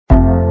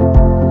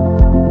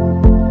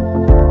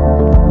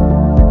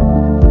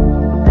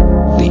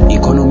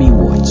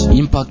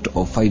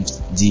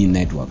5G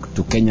network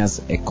to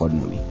Kenya's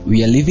economy.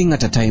 We are living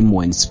at a time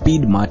when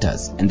speed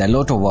matters and a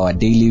lot of our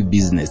daily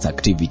business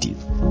activities.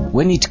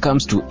 When it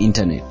comes to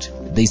internet,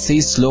 they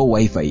say slow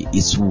Wi-Fi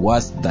is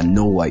worse than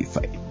no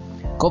Wi-Fi.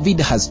 COVID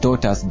has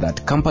taught us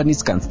that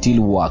companies can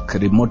still work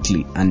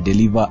remotely and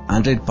deliver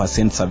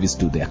 100% service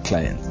to their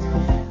clients.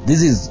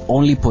 This is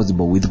only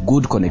possible with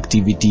good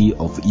connectivity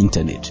of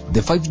internet.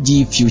 The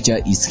 5G future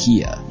is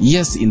here.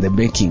 Years in the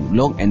making,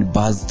 long and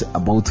buzzed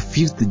about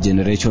 5th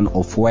generation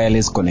of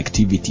wireless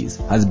connectivities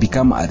has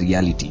become a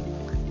reality,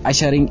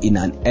 ushering in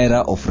an era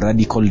of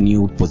radical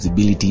new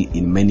possibility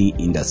in many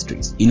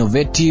industries.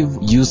 Innovative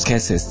use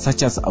cases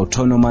such as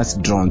autonomous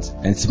drones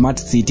and smart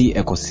city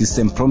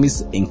ecosystem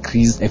promise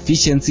increased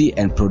efficiency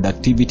and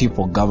productivity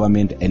for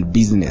government and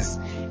business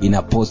in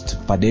a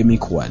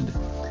post-pandemic world,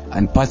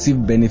 and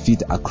passive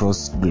benefit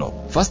across globe.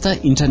 Faster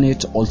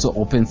internet also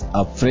opens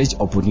up fresh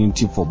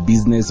opportunity for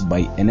business by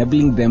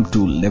enabling them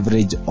to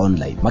leverage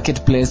online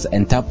marketplace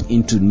and tap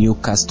into new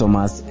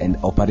customers and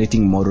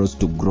operating models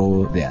to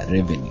grow their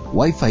revenue.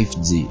 Why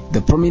 5G?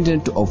 The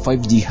prominence of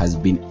 5G has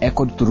been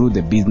echoed through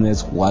the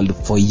business world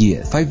for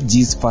years.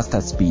 5G's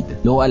faster speed,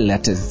 lower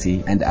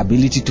latency, and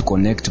ability to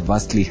connect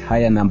vastly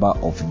higher number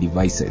of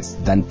devices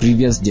than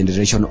previous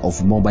generation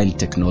of mobile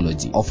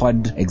technology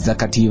offered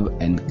executive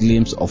and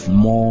glimpse of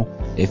more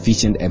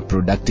efficient and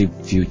productive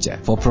future.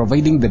 For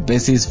providing the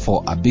basis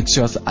for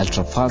ubiquitous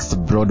ultra-fast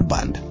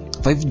broadband,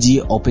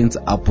 5G opens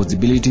up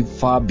possibility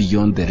far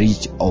beyond the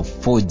reach of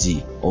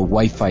 4G or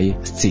Wi-Fi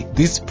 6.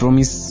 This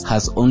promise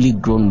has only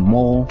grown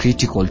more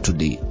critical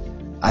today,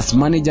 as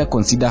managers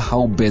consider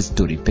how best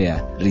to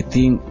repair,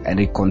 rethink, and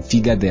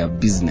reconfigure their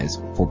business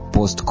for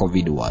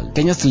post-COVID world.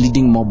 Kenya's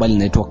leading mobile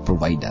network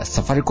provider,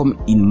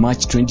 Safaricom, in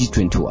March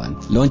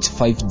 2021, launched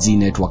 5G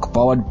network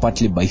powered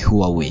partly by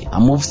Huawei, a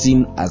move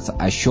seen as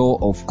a show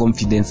of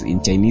confidence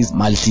in Chinese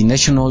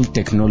multinational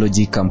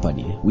technology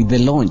company. With the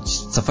launch,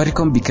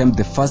 Safaricom became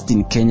the first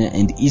in Kenya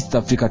and East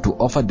Africa to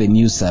offer the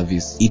new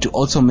service. It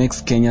also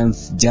makes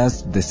Kenyans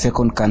just the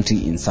second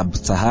country in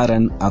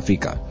sub-Saharan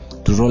Africa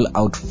to roll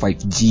out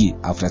 5G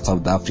after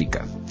South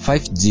Africa.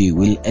 5G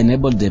will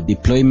enable the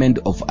deployment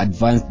of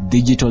advanced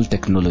digital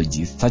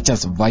technologies such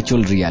as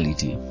virtual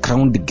reality,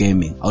 cloud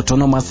gaming,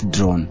 autonomous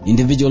drone,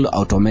 individual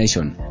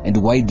automation, and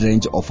wide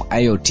range of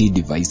IoT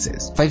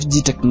devices.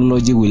 5G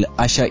technology will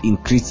usher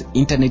increased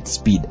internet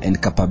speed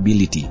and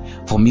capability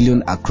for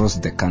millions across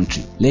the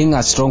country, laying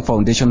a strong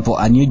foundation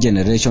for a new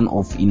generation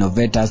of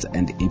innovators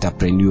and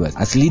entrepreneurs.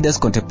 As leaders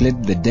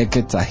contemplate the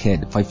decades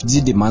ahead,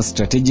 5G demands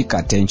strategic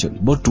attention,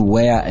 both to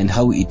where and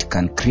how it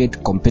can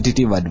create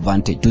competitive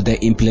advantage, to the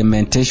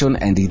implementation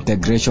and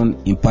integration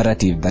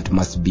imperative that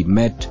must be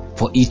met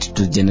for it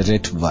to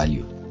generate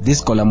value.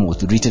 This column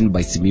was written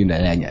by Simiyu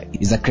Ndalanya. He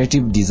is a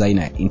creative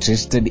designer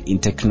interested in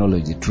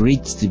technology. To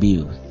reach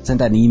Simiyu,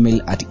 send an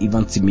email at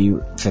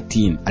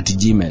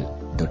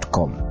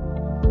evansimiyu13@gmail.com.